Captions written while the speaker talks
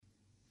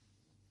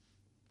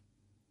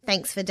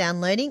Thanks for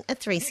downloading a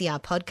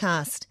 3CR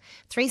podcast.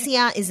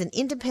 3CR is an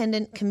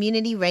independent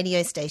community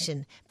radio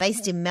station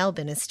based in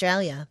Melbourne,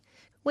 Australia.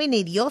 We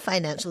need your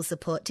financial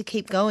support to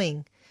keep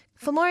going.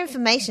 For more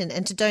information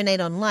and to donate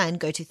online,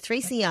 go to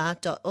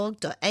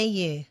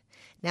 3cr.org.au.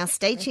 Now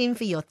stay tuned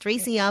for your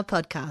 3CR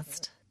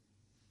podcast.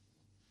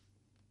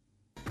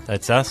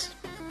 That's us.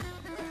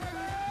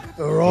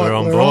 All right, we're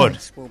on board.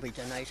 Will be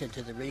donated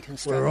to the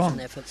reconstruction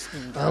efforts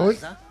in Are we?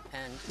 Gaza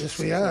and Yes,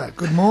 we are.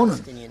 Good morning.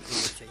 Palestinian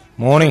industry.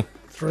 Morning.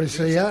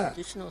 3CR.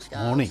 Additional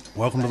scales Morning.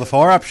 Welcome to the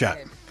Fire Up Show.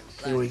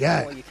 Here we go.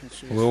 before you can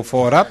choose We're all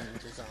fired up.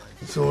 design.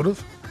 Sort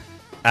of.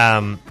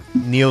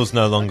 Neil's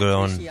no longer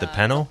on the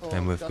panel,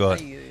 and we've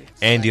got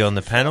Andy on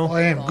the panel.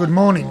 I am. Good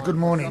morning. Good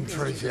morning,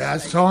 3CR.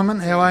 Simon,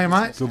 how are you,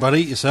 mate? Good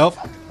buddy, yourself?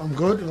 I'm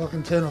good. If I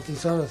can turn off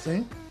this other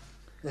thing.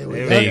 There we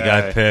There you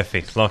go. go,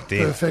 perfect, locked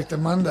in. Perfect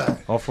Monday.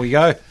 Off we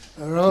go.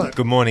 All right.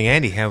 Good morning,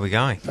 Andy. How are we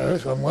going?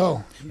 Paris, I'm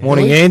well.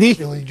 Morning, Billy? Andy.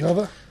 Billy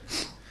Jobber.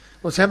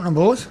 What's happening,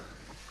 boys?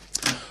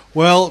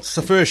 Well, it's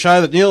the first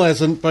show that Neil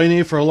hasn't been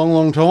here for a long,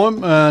 long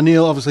time.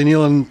 Neil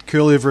and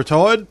Curly have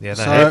retired. Yeah,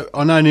 they so have.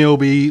 I know Neil will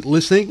be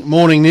listening.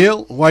 Morning,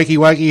 Neil. Wakey,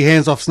 wakey,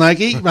 hands off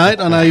Snakey, mate.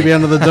 I know you'll be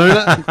under the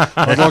doona.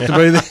 I'd like to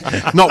be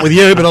there. Not with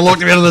you, but I'd like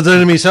to be under the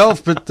doona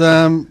myself. But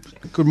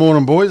good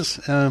morning, boys.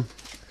 So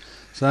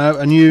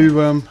a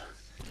new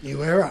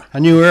New era.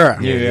 New era.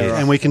 New era.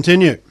 And we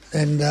continue.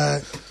 And,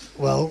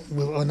 well,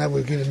 I know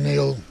we've given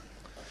Neil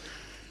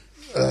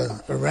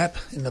a rap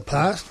in the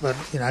past, but,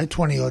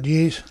 20-odd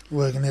years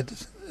working at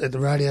the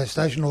radio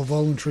station, all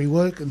voluntary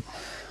work, and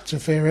it's a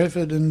fair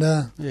effort, and,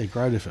 Yeah,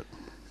 great effort.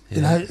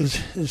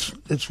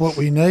 it's what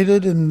we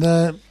needed, and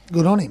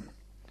good on him.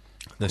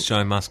 The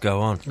show must go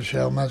on. The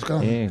show must go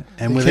on. Yeah.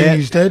 And The without, king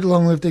is dead,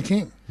 long live the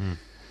king.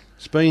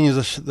 speaking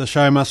of the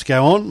show must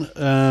go on,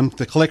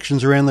 the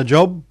collections around the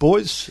job,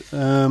 boys.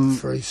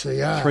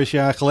 3CR.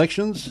 3CR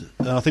collections.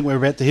 I think we're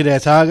about to hit our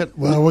target.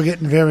 Well, we're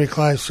getting very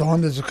close,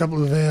 Simon. There's a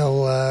couple of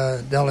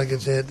our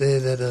delegates out there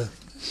that are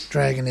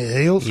dragging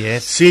their heels.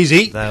 Yes,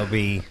 CZ. they'll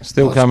be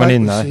Still I coming spoke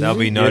in with though. Susie. they'll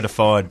be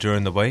notified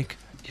during the week.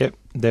 Yep,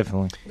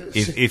 definitely.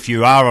 If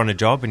you are on a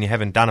job and you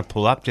haven't done a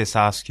pull up, just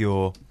ask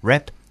your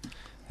rep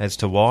as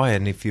to why,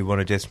 and if you want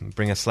to just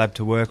bring a slab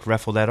to work,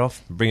 raffle that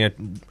off, bring a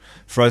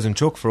frozen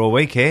chook for a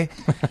week here,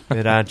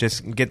 but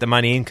just get the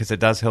money in because it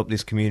does help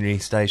this community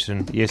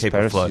station Yes, keep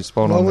Paris, you're afloat.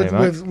 spot Well, on there,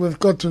 mate. we've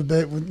got to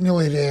be we're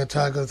nearly at our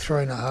target of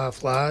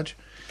 3.5 large,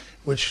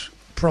 which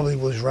probably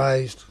was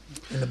raised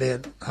in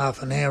about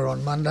half an hour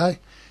on Monday,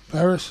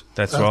 Paris.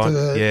 That's After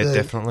right. the-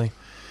 Definitely.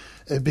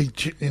 A big,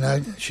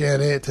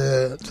 shout out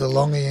to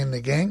Longy and the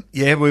gang,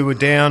 Yeah, we were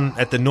down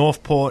at the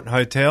Northport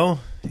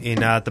Hotel in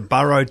the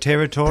Burrow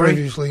territory.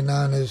 previously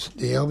known as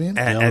the Albion.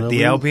 At the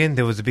Albion. Albion,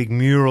 there was a big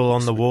mural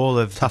on the wall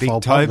of Tough Big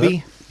old pub,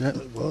 Toby,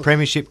 that.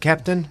 Premiership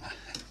captain.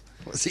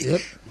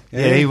 Yep.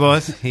 Yeah, he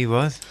was,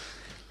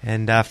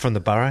 and from the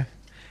Burrow.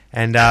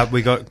 And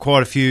we got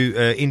quite a few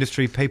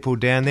industry people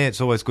down there.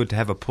 It's always good to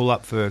have a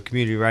pull-up for a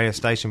community radio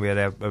station. We had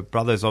our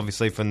brothers,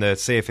 obviously, from the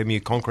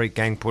CFMU Concrete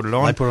Gang put it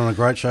on. They put on a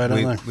great show,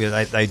 don't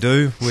they? They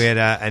do. We had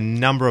a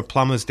number of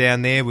plumbers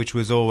down there, which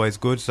was always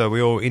good. So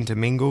we all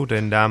intermingled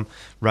and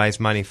raised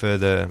money for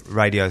the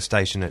radio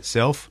station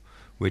itself,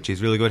 which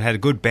is really good. Had a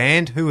good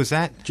band. Who was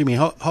that? Jimmy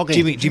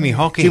Hocking. Jimmy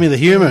Hocking. Jimmy the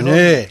Human,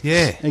 yeah.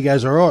 Yeah. He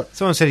goes all right.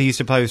 Someone said he used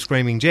to play with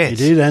Screaming Jets.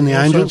 He did, and the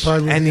Also Angels.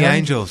 played with And the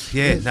Angels. Angels,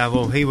 yeah. Yes. No,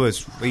 well,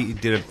 he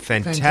did a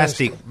fantastic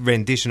Fantastic.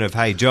 rendition of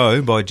 "Hey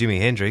Joe" by Jimi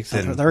Hendrix.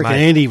 And I reckon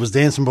mate, Andy was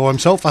dancing by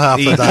himself for half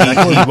he, the day.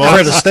 he was.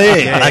 Fred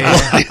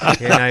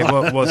Astaire. Yeah,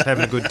 no, he was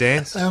having a good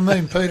dance. I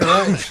mean, Peter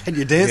H. Had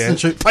you dancing Yeah.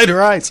 shoot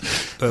Peter Yates.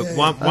 But I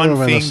one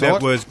remember thing the that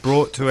sight. was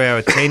brought to our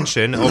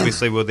attention,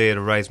 obviously we're there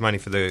to raise money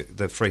for the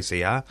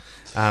 3CR,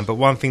 but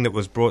one thing that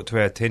was brought to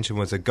our attention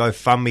was a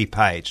GoFundMe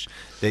page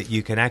that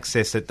you can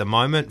access at the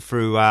moment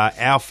through our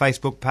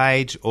Facebook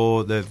page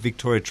or the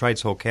Victoria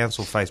Trades Hall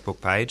Council Facebook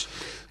page,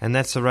 and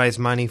that's to raise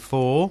money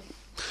for...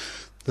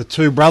 The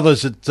two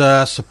brothers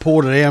that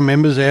supported our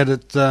members out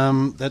at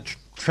that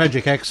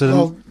tragic accident.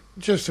 Well,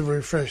 just to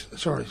refresh,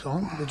 sorry,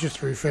 Simon, but just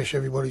to refresh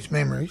everybody's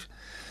memories,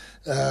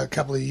 a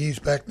couple of years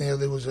back now,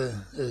 there was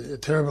a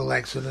terrible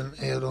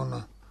accident out on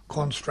a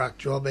construct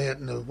job out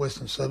in the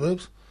western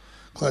suburbs,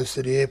 close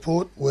to the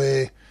airport,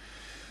 where,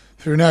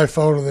 through no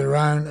fault of their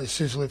own, a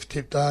scissor lift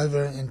tipped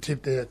over and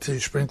tipped out two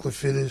sprinkler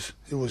fitters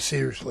who were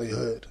seriously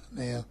hurt.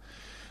 Now,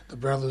 the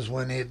brothers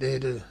went out there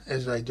to,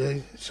 as they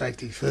do,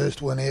 safety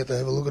first, went out to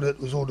have a look at it. It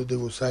was all to do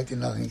with safety,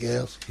 nothing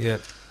else. Yeah.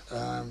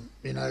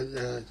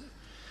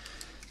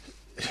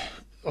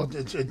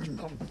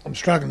 I'm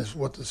struggling as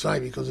what to say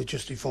because it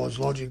just defies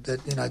logic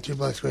that, two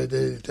blokes go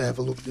there to have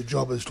a look at the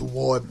job as to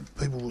why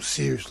people were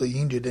seriously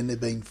injured and they're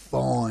being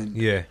fined.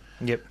 Yeah.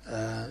 Yep.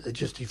 It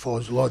just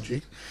defies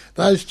logic.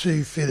 Those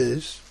two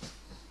fitters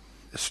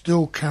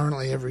still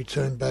currently have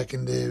returned back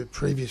in their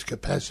previous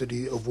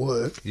capacity of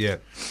work Yeah.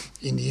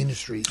 in the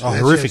industry. So Oh,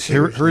 that's horrific, how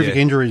serious- horrific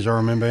Yeah. injuries, I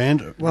remember,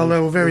 and Well, they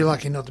were very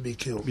lucky not to be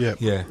killed. yeah.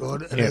 Yeah.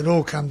 Right, and Yeah. it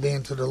all come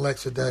down to the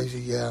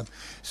lackadaisy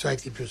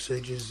safety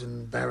procedures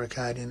and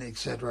barricading,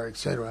 etc.,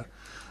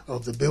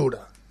 of the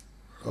builder.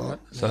 right?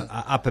 So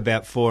up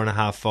about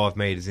 4.5, 5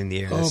 metres in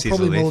the air. Oh,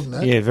 probably more than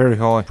that. Yeah, very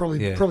high.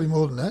 Probably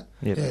more than that.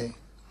 Yep. Yeah.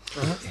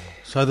 Right.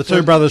 So the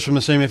two brothers from the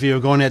CMFU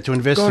have gone out to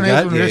investigate. Gone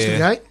out to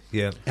investigate.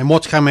 Yeah. And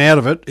what's come out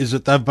of it is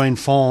that they've been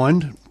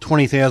fined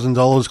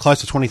 $20,000, close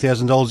to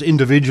 $20,000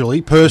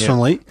 individually,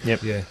 personally.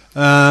 Yep.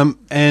 Yeah.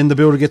 And the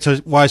builder gets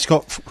away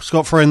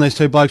scot-free, and these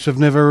two blokes have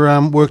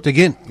never worked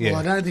again. Yeah.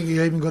 Well, I don't think he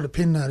even got a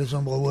pin notice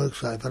on by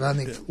WorkSafe. I don't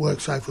think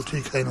WorkSafe were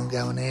too keen on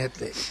going out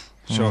there.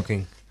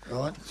 Shocking.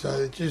 Right? So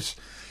it just,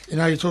 you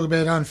talk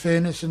about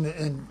unfairness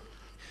and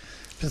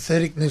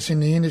patheticness in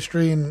the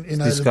industry and, the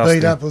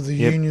disgusting. beat up of the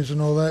Yep. unions and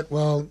all that.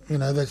 Well,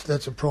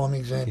 that's a prime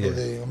example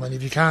there. I mean,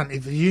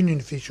 if the union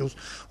officials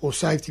or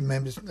safety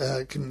members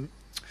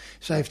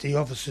safety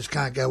officers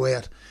can't go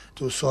out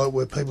to a site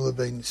where people have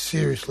been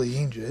seriously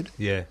injured,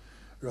 Yeah.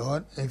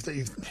 right?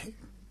 If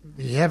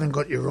you haven't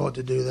got your right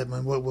to do that,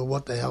 man, well,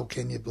 what the hell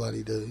can you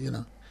bloody do,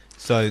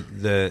 So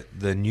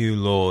the new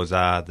laws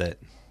are that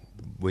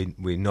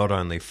we not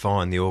only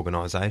fine the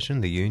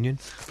organisation, the union,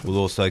 we'll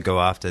also go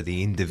after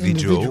the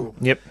individual.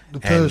 Yep. The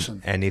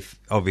person. And if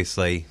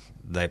obviously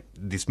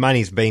this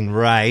money's been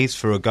raised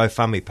for a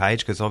GoFundMe page,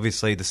 because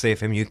obviously the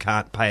CFMU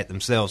can't pay it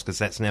themselves because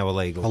that's now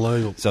illegal.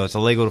 Illegal. So it's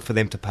illegal for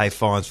them to pay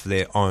fines for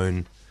their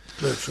own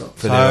That's right.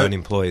 their own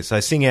employees. So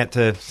sing out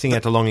to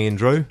Longy and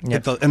Drew.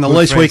 Yep. And the Good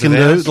least we friends can of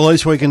do, ours. the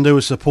least we can do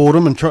is support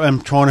them and try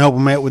and help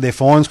them out with their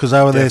fines, because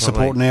they were there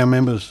Definitely. supporting our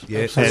members.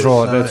 Yeah, That's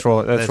right, Simon.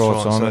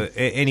 So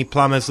any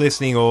plumbers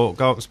listening, or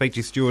go up and speak to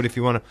your steward if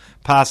you want to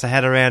pass the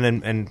hat around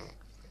and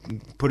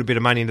put a bit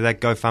of money into that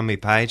GoFundMe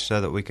page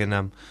so that we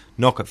can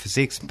knock it for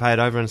 6 and pay it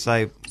over and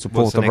say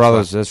Support what's the next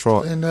brothers, one? that's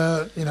right.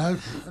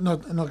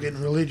 And, not getting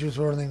religious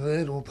or anything like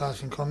that, or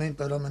passing comment,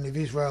 but I mean, if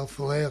Israel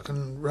Folau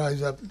can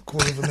raise up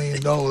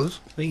 $250,000, I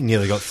think he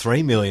nearly got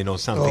 3 million or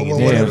something. Oh, well, in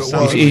there. whatever it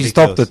Something was. He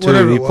stopped the ridiculous. two,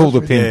 Whatever he it pulled the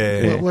was,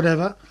 pin. yeah.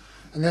 whatever,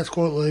 and that's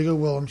quite legal,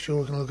 well, I'm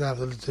sure we can look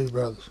after the two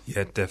brothers.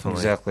 Yeah, definitely.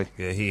 Exactly.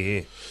 Yeah,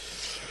 here.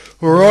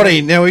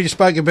 Alrighty, now we just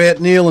spoke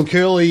about Neil and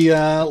Curly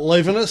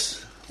leaving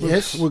us.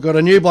 Yes. We've got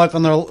a new bloke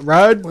on the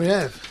road, We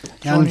have.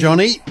 young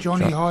Johnny.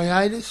 Johnny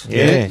Hiatus.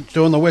 Yeah.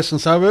 Doing the western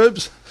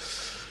suburbs.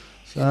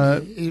 So,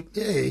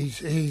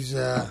 He's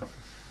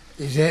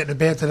out and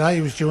about today.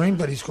 He was due in,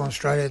 but he's gone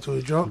straight out to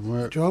a job,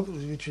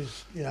 which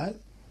is,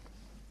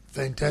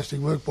 fantastic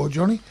work by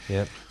Johnny.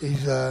 Yep.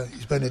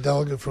 He's been a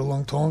delegate for a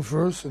long time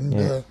for us, and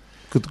Yeah.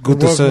 Good we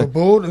to welcome see.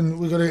 aboard. And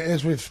we've got to,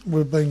 as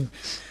we've been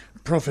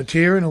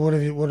profiteering, or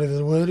whatever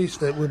the word is,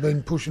 that we've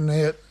been pushing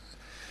out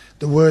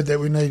the word that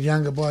we need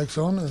younger blokes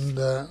on, and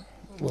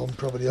well, I'm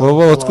probably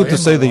Well, it's good to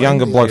see the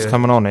younger bloke. blokes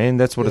coming on, and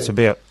that's what it's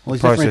about. well,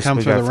 he's The definitely process come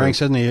we through go the ranks,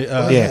 hasn't he?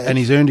 Yeah. And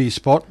he's earned his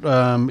spot.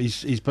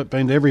 He's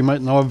been to every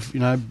meeting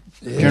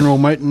general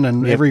meeting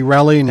and Yep. every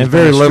rally, and, And he's been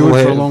very a steward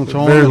level-headed, for a long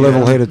time. very and,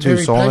 level-headed too,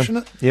 Very Simon.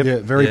 passionate. Yep. Yeah,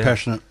 very Yeah.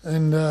 passionate.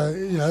 And,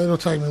 it'll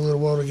take me a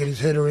little while to get his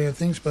head around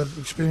things, but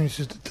experience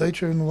is the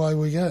teacher, and away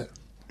we go.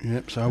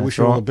 Yep. So I That's wish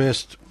you all right. the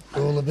best.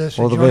 All the best,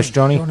 All to the best,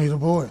 Johnny. Johnny the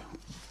boy.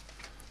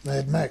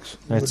 Mad Max.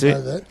 You That's would it.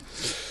 know that.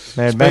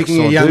 Mad Max Speaking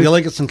of will young do.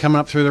 delegates and coming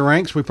up through the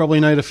ranks, we probably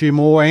need a few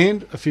more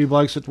a few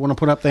blokes that want to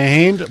put up their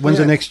hand. When's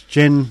the Yeah. next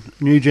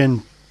new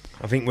gen?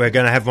 I think we're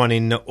going to have one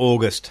in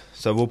August,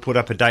 so we'll put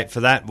up a date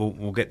for that.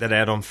 We'll get that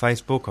out on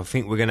Facebook. I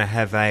think we're going to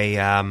have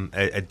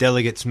a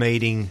delegates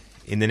meeting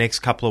in the next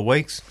couple of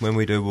weeks. When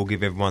we do, we'll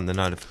give everyone the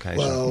notification.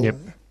 Well, Yep.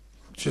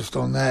 just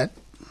on that,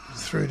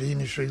 through the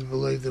industry, we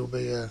believe there'll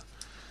be a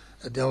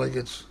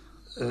delegates,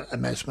 a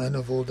mass meeting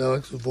of all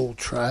delegates of all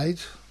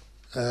trades,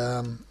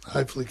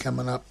 hopefully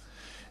coming up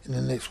in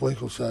the next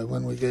week or so.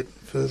 When we get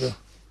further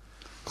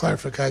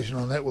clarification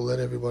on that, we'll let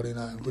everybody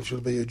know, which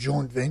will be a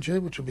joint venture,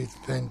 which will be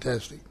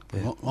fantastic.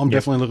 Well, I'm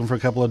definitely looking for a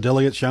couple of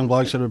delegates, young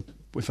blokes that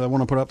if they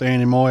want to put up their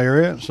hand in my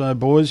area. So,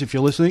 boys, if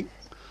you're listening,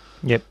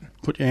 Yep.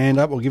 put your hand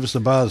up or give us a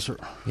buzz.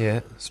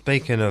 Yeah.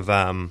 Speaking of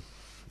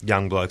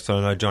young blokes,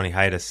 I know Johnny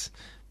Haytis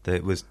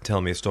that was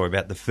telling me a story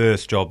about the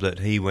first job that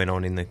he went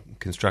on in the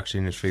construction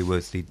industry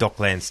was the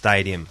Dockland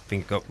Stadium. I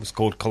think it was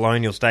called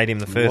Colonial Stadium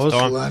the first was.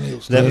 time. Colonial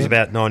That Stadium. was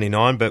about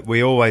 99, but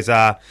we always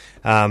are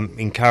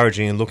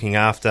encouraging and looking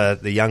after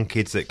the young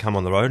kids that come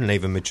on the road and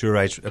even mature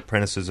age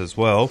apprentices as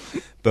well.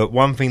 But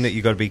one thing that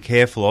you've got to be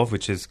careful of,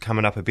 which is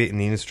coming up a bit in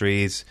the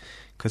industry, is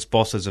because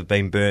bosses have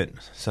been burnt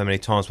so many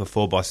times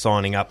before by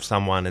signing up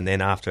someone and then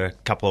after a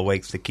couple of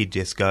weeks the kid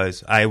just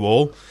goes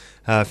AWOL.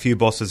 A few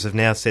bosses have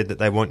now said that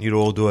they want you to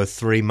all do a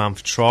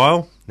 3-month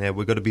trial. Now,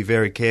 we've got to be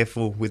very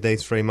careful with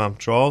these 3-month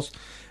trials.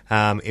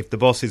 If the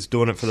boss is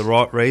doing it for the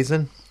right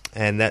reason,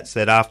 and that's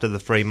that after the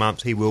 3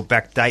 months he will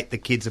backdate the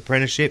kid's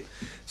apprenticeship,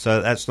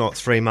 so that's not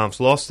 3 months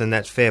lost, and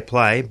that's fair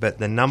play. But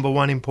the number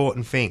one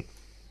important thing,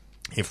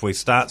 if we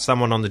start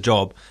someone on the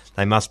job,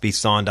 they must be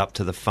signed up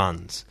to the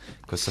funds,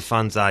 because the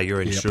funds are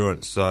your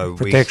insurance. So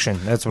Protection,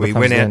 that's what it we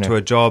comes went down out to. to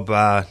a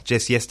job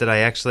just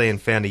yesterday actually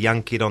and found a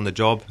young kid on the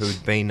job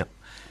who'd been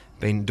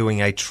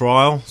doing a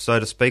trial, so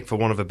to speak, for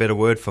want of a better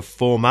word, for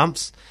 4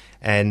 months,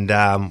 and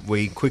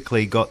we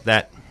quickly got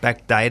that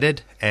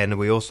backdated, and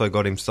we also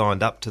got him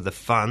signed up to the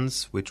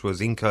funds, which was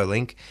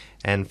Incolink,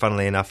 and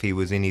funnily enough he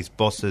was in his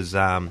boss's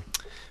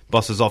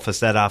boss's office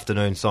that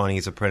afternoon signing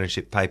his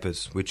apprenticeship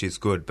papers, which is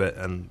good. But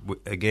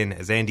again,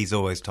 as Andy's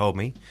always told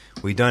me,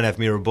 we don't have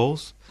mirror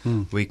balls.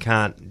 We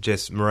can't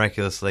just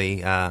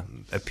miraculously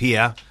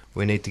appear.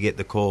 We need to get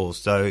the calls.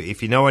 So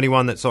if you know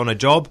anyone that's on a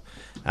job,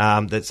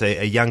 that's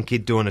a young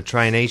kid doing a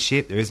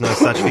traineeship, there is no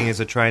such thing as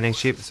a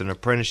traineeship, it's an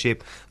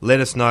apprenticeship, let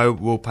us know,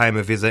 we'll pay him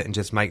a visit and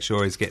just make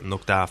sure he's getting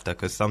looked after,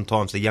 because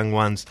sometimes the young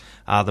ones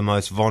are the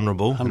most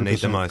vulnerable and need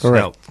the most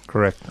help.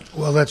 Correct.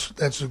 Well,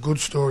 that's a good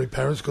story,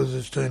 Paris, because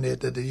it's turned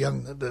out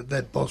that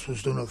that boss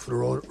was doing it for the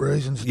right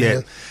reasons. Yeah.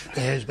 Now,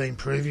 there has been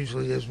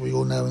previously, as we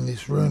all know in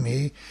this room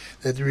here,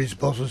 that there is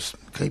bosses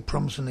keep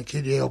promising the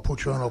kid, I'll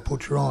put you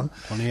on.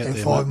 In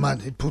 5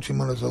 months, it puts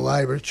him on as a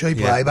labourer, cheap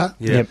labour.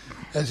 Yep.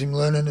 Has him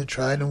learning the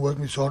trade and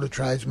working beside a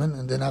tradesman,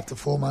 and then after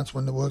 4 months,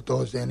 when the work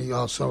dies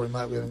down, sorry,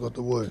 mate, we haven't got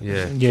the work.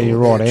 Yeah, you're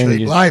right, Andy.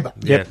 Cheap labour.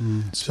 Yep.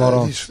 Spot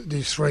on.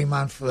 This 3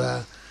 month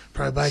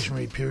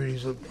probationary period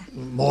is,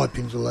 in my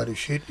opinion, a load of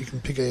shit. You can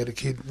pick out a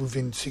kid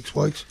within 6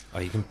 weeks. Oh,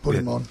 you can put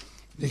him on.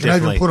 You can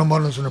definitely. even put him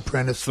on as an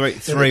apprentice. Three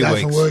if it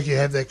doesn't weeks. work, you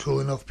have that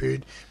cooling off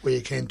period where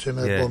you can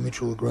terminate by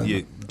mutual agreement.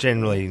 You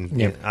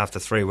generally, after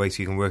 3 weeks,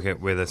 you can work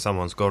out whether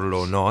someone's got it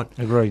or not.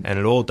 Agreed. And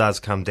it all does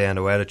come down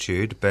to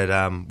attitude. But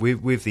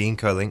with the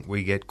IncoLink,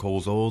 we get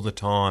calls all the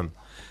time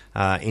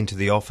into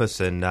the office,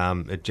 and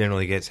it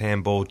generally gets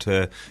handballed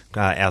to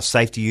our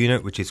safety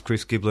unit, which is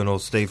Chris Giblin or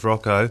Steve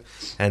Rocco,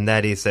 and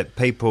that is that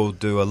people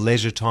do a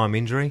leisure time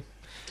injury.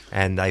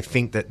 And they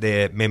think that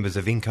they're members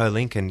of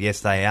IncoLink, and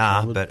yes, they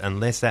are, but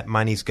unless that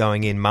money's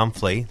going in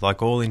monthly,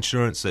 like all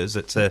insurances,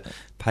 it's a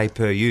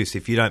pay-per-use.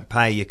 If you don't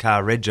pay your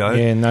car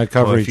rego, no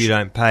coverage. or if you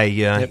don't pay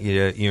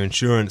your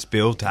insurance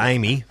bill to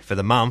Amy for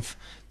the month,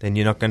 then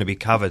you're not going to be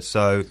covered.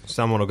 So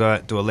someone will go out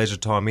and do a leisure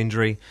time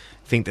injury,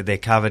 think that they're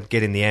covered,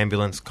 get in the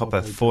ambulance, cop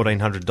a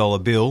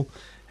 $1,400 bill,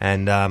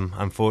 and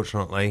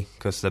unfortunately,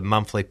 because the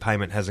monthly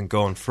payment hasn't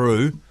gone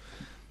through,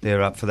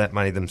 they're up for that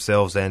money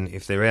themselves, and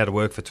if they're out of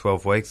work for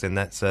 12 weeks, then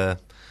that's a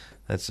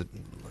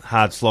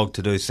hard slog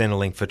to do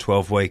Centrelink for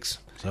 12 weeks.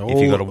 So if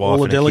you've got a wife all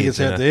the and a delegates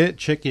kid, out there,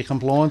 check your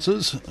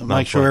compliances and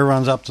make sure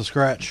everyone's up to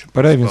scratch.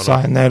 But even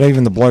saying that,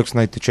 even the blokes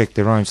need to check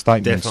their own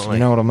statements. Definitely. You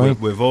know what I mean?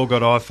 We've all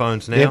got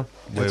iPhones now. Yep,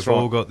 We've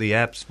all got the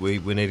apps. We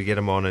need to get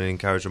them on and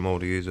encourage them all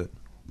to use it.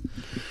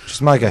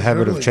 Just make a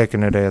habit of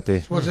checking it out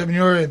there. What's happening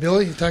in your area,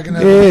 Billy? You taking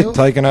over Neil?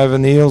 Taking over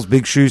Neil's.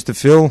 Big shoes to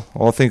fill.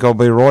 I think I'll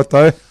be right,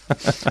 though.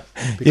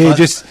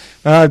 Just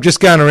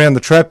going around the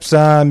traps.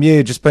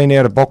 Just been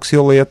out of Box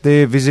Hill out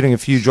there, visiting a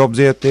few jobs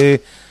out there.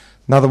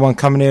 Another one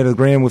coming out of the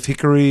ground with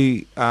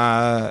Hickory,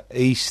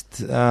 East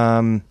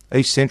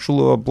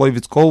Central, I believe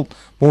it's called.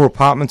 More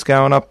apartments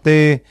going up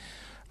there.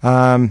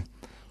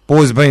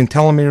 Boys have been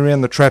telling me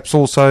around the traps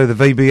also the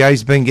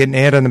VBA's been getting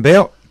out and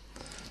about,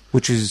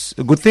 which is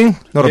a good thing,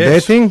 not a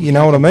bad thing, you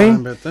know what I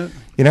mean?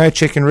 You know,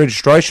 checking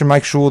registration,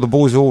 make sure the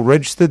boys are all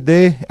registered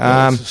there.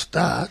 It's a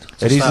start.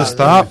 It is a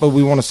start, but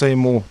we want to see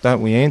more,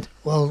 don't we, Ant?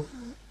 Well,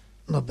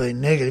 not being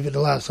negative, but the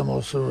last time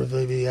I saw a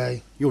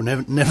VBA... You're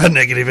never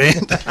negative,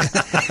 Ant.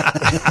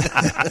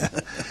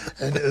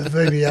 And a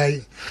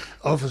VBA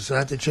officer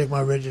had to check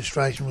my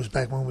registration was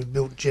back when we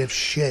built Jeff's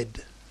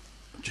shed.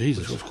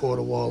 Jesus. Which was quite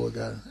a while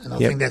ago. And I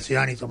think that's the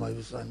only time I've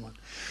ever seen one.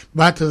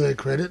 But to their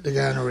credit, they're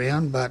going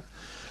around, but...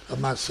 I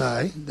must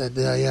say that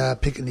they are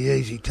picking the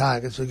easy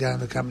targets. They're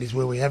going to companies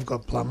where we have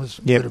got plumbers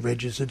that are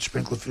registered,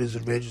 sprinkler fitters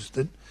are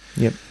registered,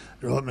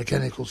 right,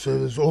 mechanical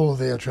service, all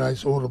of our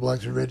trades, all the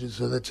blokes are registered,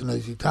 so that's an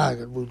easy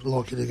target. We'd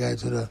like you to go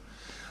to the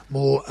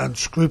more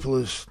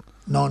unscrupulous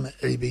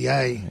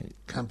non-EBA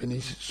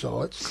companies'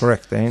 sites.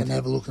 Correct, Dan. And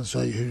have a look and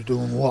see who's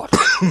doing what.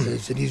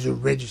 It is a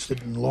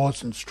registered and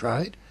licensed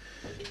trade.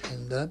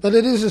 And, but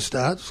it is a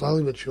start,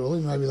 slowly but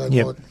surely. Maybe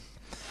they might...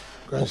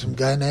 grow some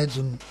gonads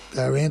and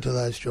go around to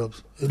those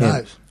jobs. Who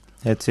knows?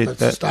 That's it. That's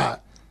the start.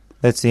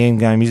 That's the end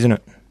game, isn't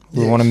it?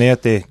 We want them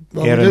out there,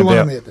 well, out we and do want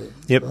about. them out there.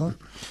 Yep. Right?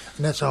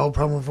 And that's the whole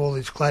problem with all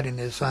this cladding.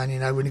 They're saying, you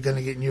know, when you're going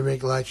to get new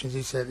regulations,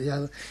 he said,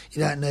 you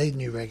don't need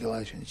new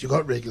regulations. You've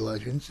got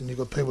regulations and you've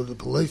got people to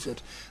police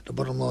it. The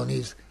bottom line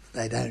is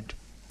they don't.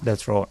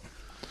 That's right.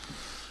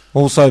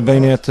 Also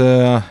been out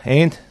to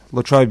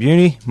La Trobe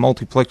Uni,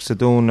 multiplex are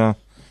doing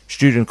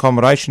student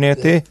accommodation out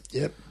there.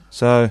 Yep.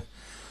 So...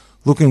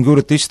 looking good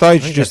at this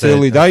stage, just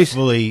early days.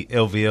 Fully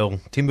LVL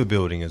timber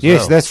building as well.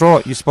 Yes, that's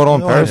right. You're spot on,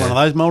 Paris. One of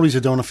those Maldives are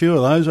doing a few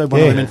of those. One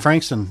of them in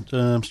Frankston,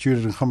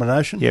 student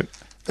accommodation. Yep.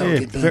 They'll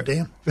get burnt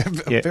down.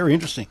 Very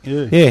interesting.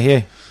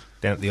 Yeah.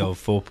 Down at the old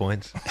 4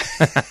 Points.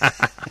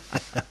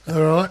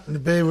 All right,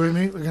 and bear with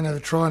me. We're going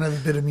to try and have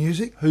a bit of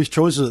music. Whose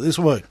choice is it this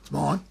week? It's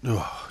mine.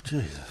 Oh,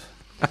 Jesus.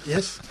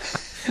 Yes.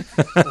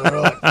 All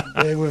right,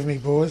 bear with me,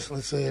 boys.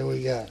 Let's see how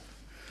we go.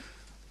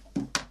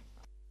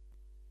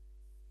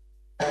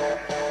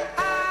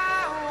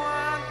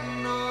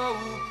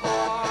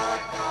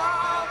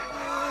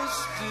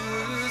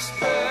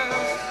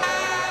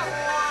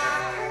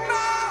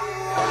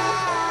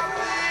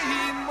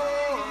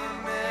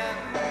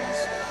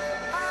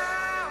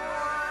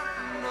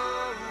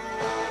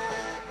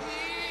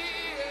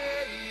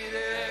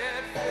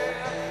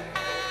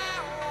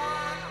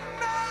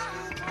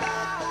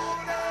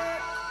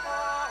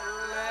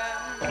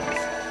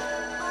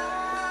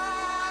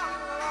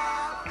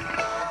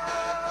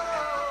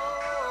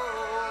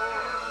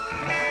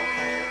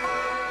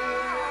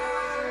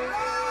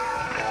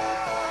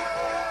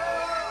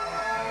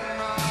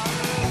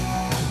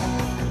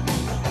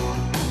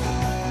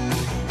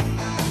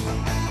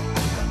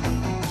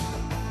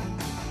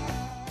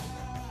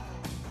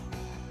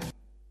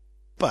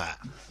 Ripper.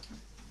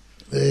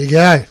 There you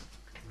go.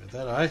 With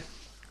that, eh?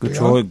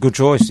 Good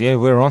choice. Yeah,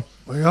 we're on.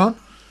 We're on?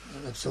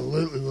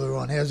 Absolutely, we're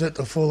on. How's that,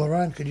 the fall of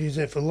rain? Could use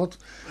that for lots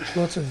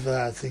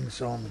of things,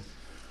 Simon.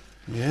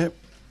 Yep.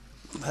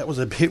 That was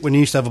a hit when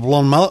you used to have a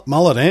blonde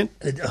mullet, Ant.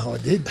 I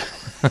did.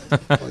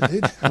 I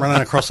did.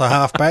 Running across a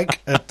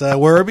half-back at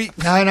Werribee.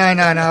 No,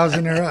 I was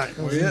in the ruck.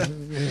 Yeah.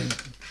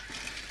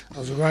 I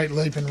was a great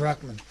leaping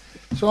ruckman.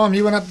 Simon,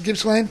 you went up to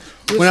Gippsland?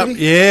 Been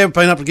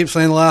up to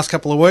Gippsland the last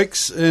couple of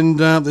weeks, and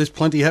there's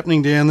plenty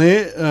happening down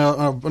there.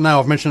 I know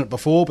I've mentioned it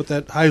before, but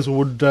that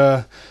Hazelwood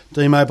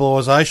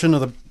demobilisation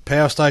of the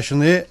power station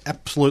there,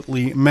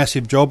 absolutely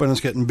massive job, and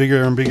it's getting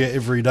bigger and bigger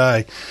every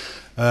day.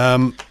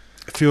 A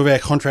few of our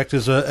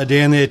contractors are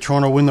down there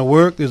trying to win the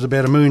work. There's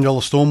about $1 million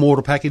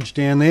stormwater package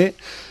down there,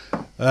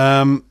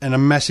 and a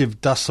massive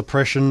dust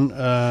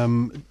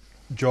suppression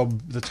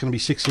job that's going to be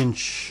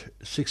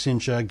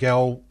 6-inch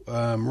gal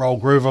roll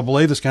groove, I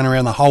believe, that's going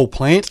around the whole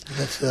plant.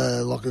 That's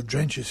like a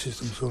drencher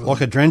system, sort of.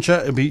 Like a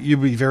drencher.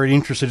 You'd be very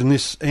interested in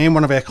this. And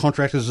one of our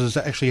contractors has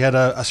actually had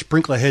a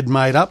sprinkler head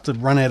made up to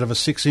run out of a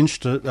 6-inch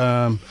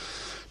to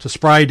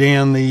spray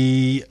down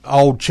the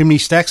old chimney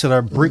stacks that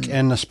are brick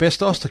and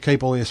asbestos to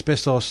keep all the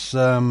asbestos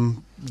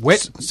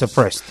wet.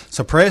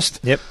 Suppressed.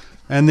 Yep.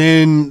 And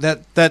then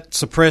that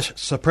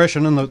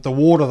suppression and the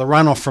water, the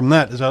runoff from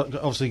that is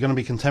obviously going to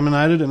be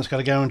contaminated, and it's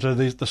going to go into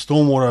the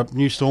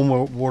new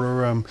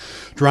stormwater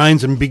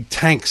drains and big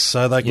tanks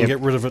so they can get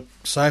rid of it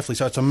safely.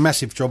 So it's a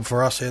massive job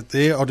for us out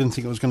there. I didn't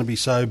think it was going to be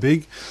so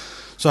big.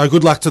 So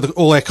good luck to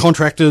all our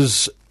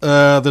contractors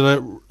that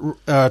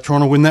are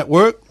trying to win that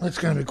work. That's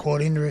going to be quite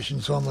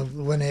interesting, Simon.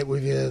 We went out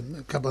with you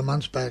a couple of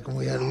months back and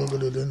we had a look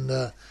at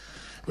it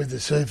with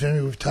the Sea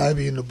family, with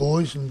Toby and the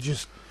boys, and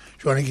just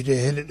trying to get your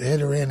head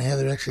around how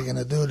they're actually going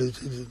to do it.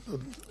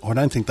 I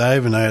don't think they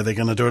even know how they're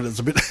going to do it. It's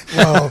a bit...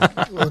 Well,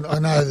 I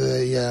know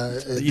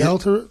the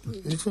Delta...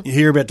 You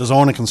hear about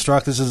design and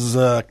construct. This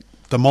is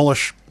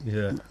demolish.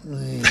 Yeah.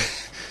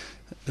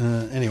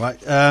 Anyway,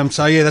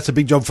 so yeah, that's a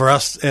big job for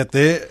us out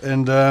there.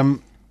 And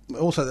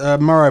also,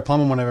 Murray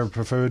Plummer, one of our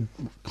preferred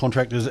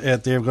contractors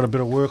out there, have got a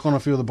bit of work on. A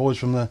few of the boys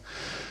from the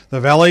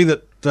Valley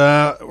that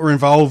were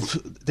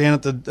involved down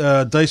at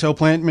the diesel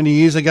plant many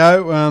years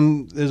ago.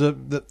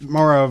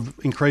 Morrow have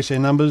increased their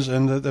numbers,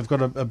 and they've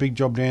got a big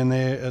job down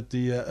there at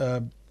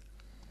the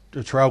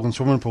Traralgon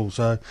swimming pool.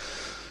 So,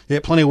 yeah,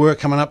 plenty of work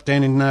coming up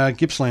down in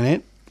Gippsland,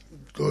 Ant.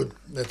 Good.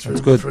 That's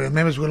good for our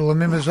members. We've got all the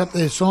members up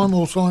there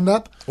all signed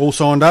up? All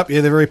signed up,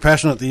 yeah. They're very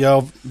passionate, the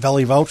old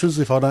Valley Vultures,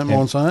 if I don't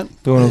mind saying.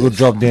 Doing a good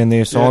job down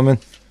there, Simon.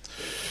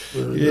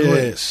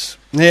 Yes.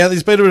 Now,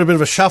 there's been a bit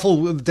of a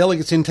shuffle with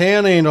delegates in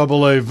town, and I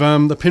believe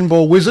the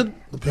Pinball Wizard,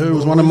 who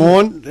was one of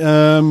mine,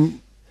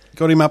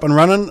 got him up and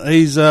running.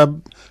 He's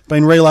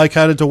been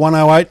relocated to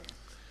 108.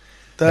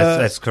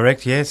 That's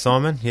correct, yeah,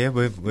 Simon. Yeah,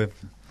 we've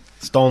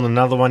stolen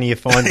another one of your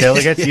fine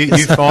delegates. You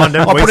find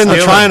them. I put in the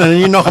trainer and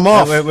you knock them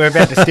off. We're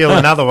about to steal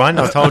another one.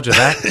 I told you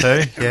that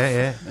too.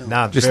 Yeah.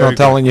 No, just not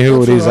telling you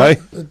who it is, eh?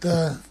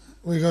 But,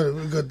 we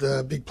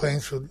got big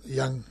plans for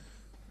young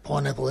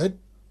Pineapple Head.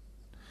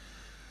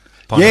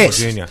 Yes.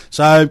 Junior.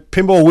 So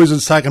Pinball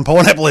Wizard's taken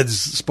Pineapple Head's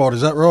spot.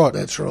 Is that right?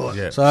 That's right.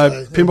 Yeah.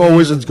 So Pinball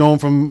Wizard's gone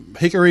from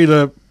Hickory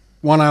to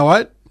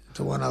 108.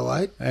 To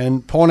 108.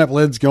 And Pineapple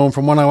Head's gone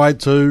from 108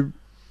 to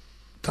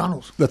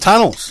Tunnels. The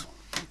Tunnels.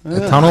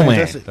 The tunnel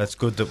man. That's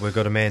good that we've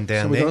got a man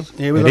down there. We've got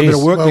a bit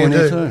of work down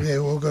there too. Yeah,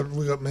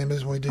 we've got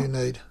members, and we do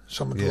need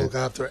someone to look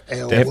after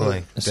our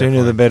Definitely. The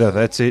sooner the better,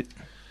 that's it.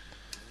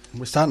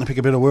 We're starting to pick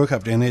a bit of work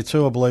up down there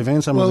too, I believe,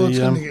 and some of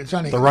the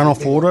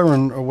runoff water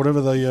or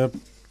whatever the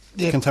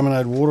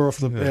contaminated water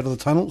off out of the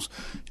tunnels,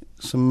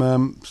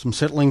 some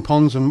settling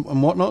ponds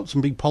and whatnot,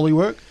 some big poly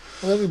work.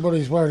 Well,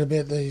 everybody's worried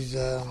about these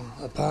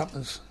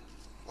apartments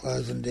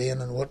closing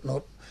down and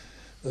whatnot.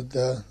 But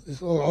I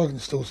can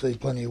still see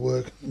plenty of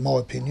work, in my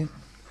opinion,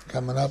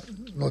 coming up.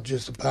 Not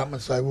just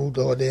apartments, they will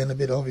die down a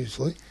bit,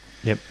 obviously.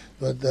 Yep.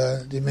 But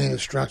the amount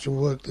of structural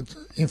work,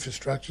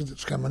 infrastructure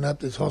that's coming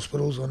up, there's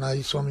hospitals. I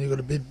know, Simon, you've got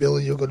a bit,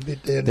 Billy, you've got a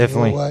bit down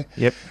Definitely. your way.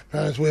 Yep.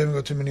 Perhaps we haven't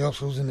got too many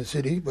hospitals in the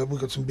city, but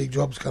we've got some big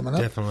jobs coming up.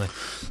 Definitely.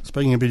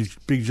 Speaking of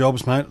big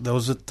jobs, mate, there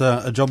was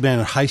a job down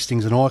at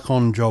Hastings, an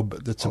Icon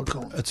job.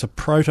 It's a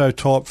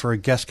prototype for a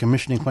gas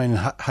commissioning plant in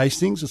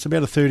Hastings. It's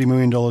about a $30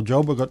 million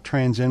job. We've got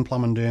Transend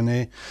Plumbing down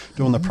there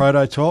doing the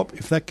prototype.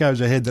 If that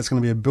goes ahead, that's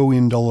going to be $1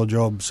 billion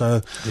job.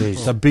 So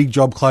it's a big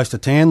job close to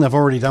town. They've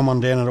already done one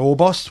down at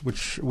Orbost,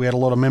 which we had a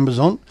lot of members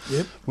on.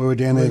 Yep. We were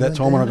down there that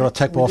time when I got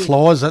attacked by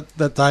flies that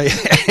day.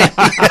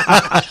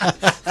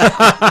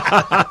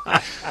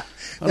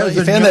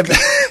 You found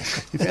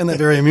that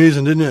very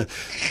amusing, didn't you?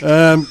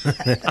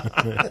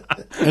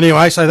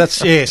 Anyway, so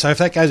so if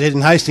that goes ahead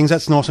in Hastings,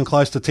 that's nice and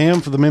close to town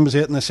for the members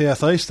out in the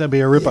southeast. That'd be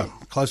a ripper,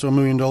 close to $1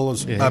 million,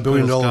 $1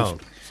 billion.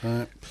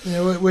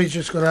 So, we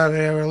just got over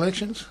our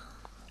elections.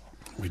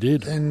 We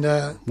did. And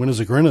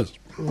winners are grinners.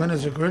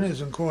 winners are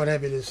grinners, and quite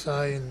happy to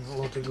say and I'd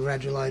like to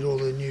congratulate all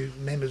the new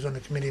members on the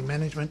committee of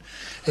management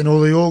and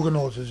all the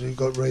organisers who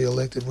got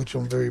re-elected, which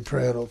I'm very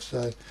proud of.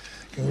 So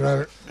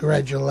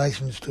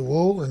congratulations to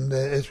all, and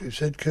as we've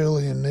said,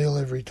 Curly and Neil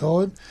have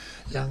retired.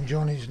 Young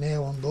Johnny's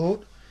now on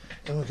board,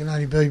 and we can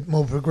only be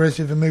more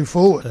progressive and move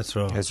forward. That's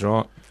right. That's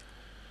right.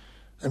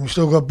 And we've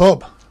still got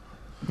Bob.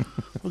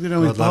 Look at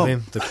him with I love Bob.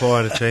 him, the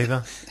quiet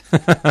achiever.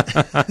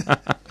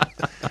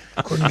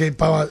 Couldn't get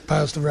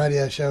past the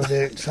radio show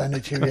without saying the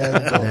cheerio to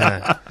Bob.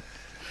 Yeah.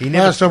 He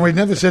never. Last time, we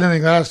never said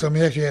anything last time.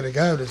 He actually had a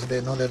go at us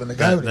about not having a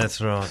go at him.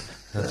 That's right.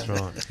 That's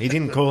right. He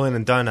didn't call in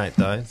and donate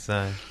though,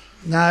 so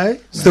No.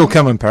 Still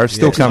coming, Parrish.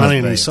 Still Yeah. coming. Money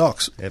in his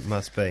socks. it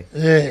must be.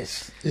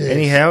 Yes.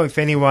 Anyhow, if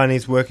anyone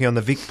is working on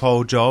the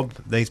VicPol job,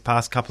 these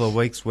past couple of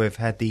weeks we've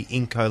had the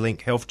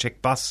IncoLink Health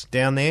Check bus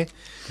down there,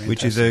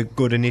 which is a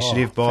good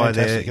initiative by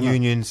the fantastic, isn't it?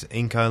 union's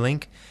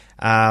IncoLink,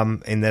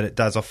 in that it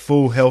does a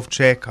full health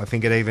check. I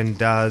think it even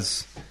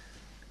does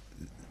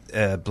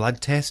a blood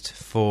test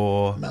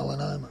for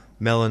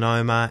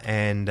melanoma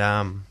and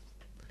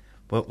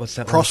what's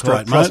that Prostate, one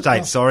called? mate.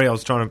 Prostate, sorry, I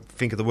was trying to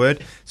think of the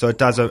word. So it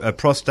does a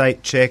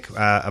prostate check,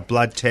 a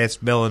blood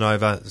test,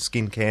 melanoma,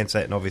 skin cancer,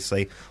 and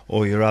obviously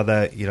all your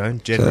other,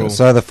 general...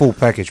 So the full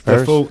package,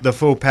 Parrish. The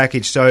full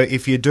package. So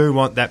if you do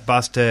want that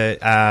bus to,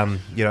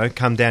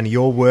 come down to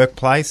your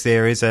workplace,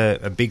 there is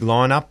a big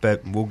lineup,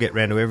 but we'll get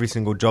round to every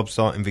single job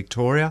site in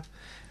Victoria.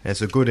 And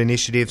it's a good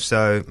initiative,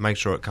 so make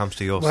sure it comes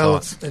to your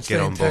site. It's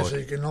Get on board.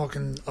 fantastic, and I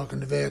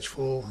can vouch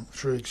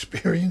through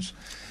experience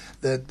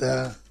that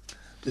the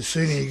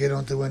sooner you get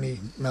onto any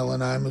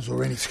melanomas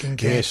or any skin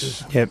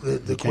cancers, Yep.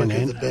 the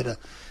quicker the better.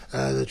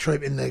 The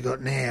treatment they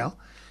got now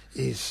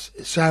is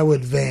so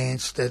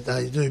advanced that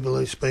they do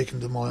believe,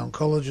 speaking to my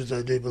oncologist,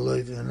 they do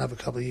believe in another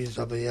couple of years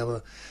they'll be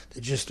able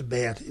to just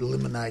about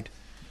eliminate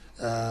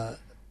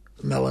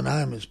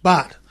melanomas.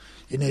 But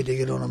you need to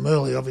get on them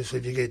early. Obviously,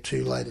 if you get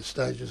too late at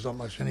stage, there's not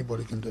much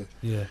anybody can do.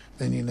 Yeah.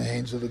 Then you're in the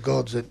hands of the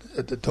gods at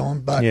the time.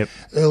 But Yep.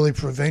 early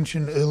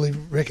prevention, early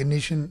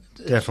recognition,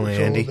 Definitely, it's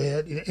all Andy.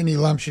 about. Any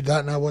lumps you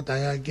don't know what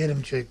they are, get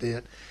them checked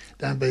out.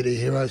 Don't be the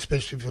hero,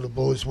 especially for the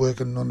boys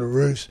working on the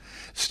roofs,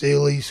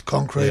 steelies,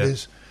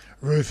 concreters,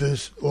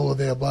 roofers, all of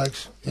our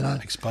blokes,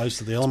 Exposed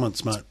to the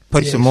elements, mate.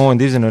 Peace of Yes.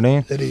 mind, isn't it,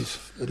 Ian? It is.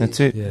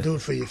 That's is. it. Yeah. Do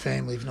it for your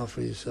family, if not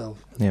for yourself.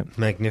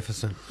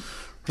 Magnificent.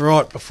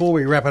 Right, before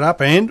we wrap it up,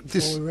 and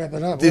Before we wrap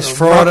it up, this what a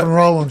Friday- rock and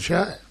rolling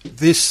show.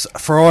 this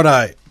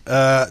Friday,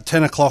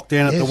 10 o'clock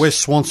down at the Yes. West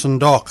Swanson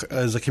Dock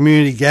is a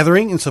community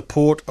gathering in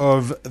support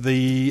of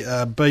the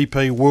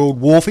BP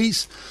World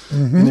Wharfies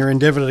in their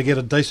endeavour to get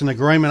a decent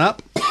agreement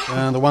up.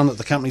 The one that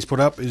the company's put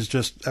up is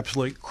just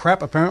absolute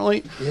crap,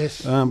 apparently.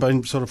 Yes.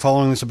 Been sort of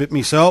following this a bit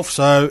myself.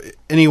 So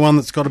anyone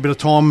that's got a bit of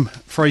time,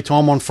 free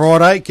time on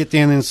Friday, get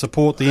down and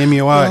support the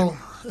MUA. Well,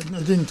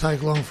 it didn't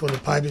take long for the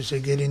papers to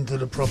get into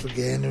the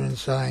propaganda and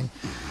saying,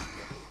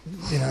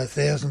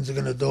 thousands are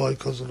going to die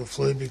because of the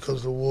flu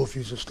because the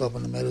wharfies are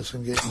stopping the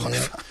medicine getting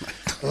out.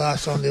 The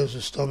last time there was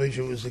a stoppage,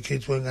 it was the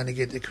kids weren't going to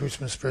get their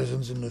Christmas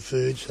presents and the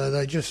food. So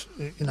they just,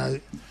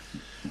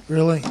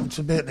 really, it's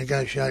about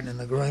negotiating an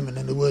agreement,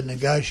 and the word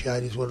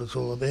negotiate is what it's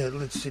all about.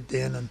 Let's sit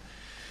down and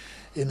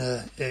in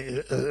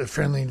a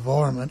friendly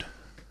environment,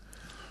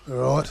 all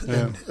right,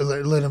 and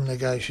let them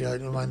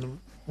negotiate. I mean,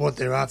 what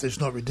they're after is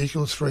not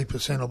ridiculous,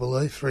 3%, I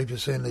believe,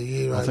 3% a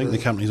year. I think the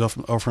company's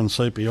offering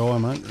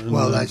CPI, mate. And,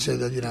 Well, they said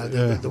that,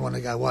 they want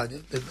to go, wait,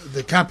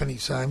 the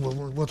company's saying, well,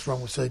 what's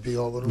wrong with CPI?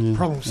 Well, the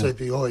problem with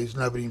CPI is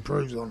nobody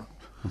improves on it.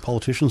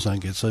 politicians don't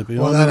get CPI.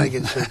 Well, they don't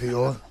get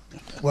CPI.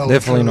 Well,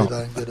 Definitely truly not. they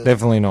don't get it.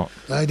 Definitely not.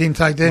 They didn't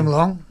take them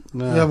long.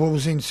 No. Yeah, what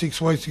was in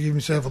 6 weeks to give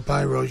himself a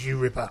pay rise, you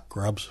ripper.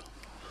 Grubs.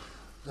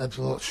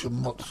 Absolute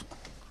schmutz.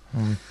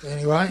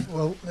 Anyway,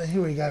 well,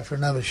 here we go for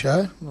another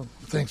show. Well,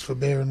 thanks for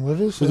bearing with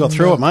us. We got And,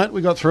 through it, mate.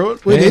 We got through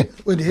it. We Yeah, did.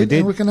 We did. we did.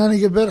 And we can only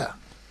get better.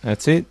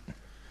 That's it.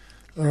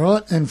 All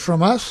right. And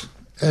from us,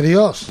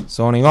 adios.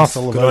 Signing off.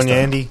 All of Good those on you,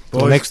 days. Andy. Till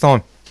Boys. next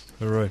time.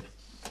 Hooroo.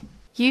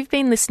 You've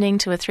been listening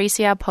to a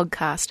 3CR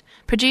podcast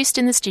produced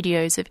in the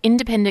studios of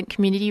independent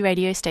community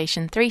radio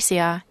station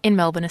 3CR in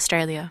Melbourne,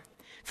 Australia.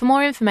 For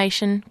more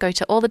information, go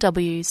to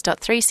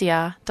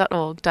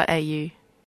allthews.3cr.org.au.